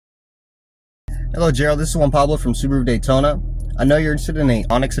Hello Gerald, this is Juan Pablo from Subaru Daytona. I know you're interested in a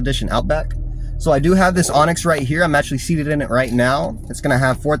ONYX Edition Outback. So I do have this ONYX right here. I'm actually seated in it right now. It's going to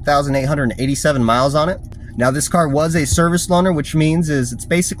have 4,887 miles on it. Now this car was a service loaner, which means it's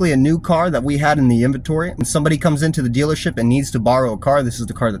basically a new car that we had in the inventory. And somebody comes into the dealership and needs to borrow a car, this is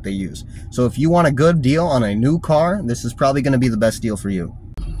the car that they use. So if you want a good deal on a new car, this is probably going to be the best deal for you.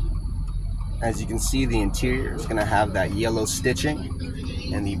 As you can see, the interior is going to have that yellow stitching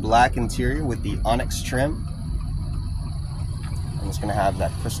and the black interior with the ONYX trim. And it's going to have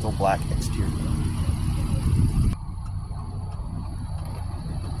that crystal black exterior.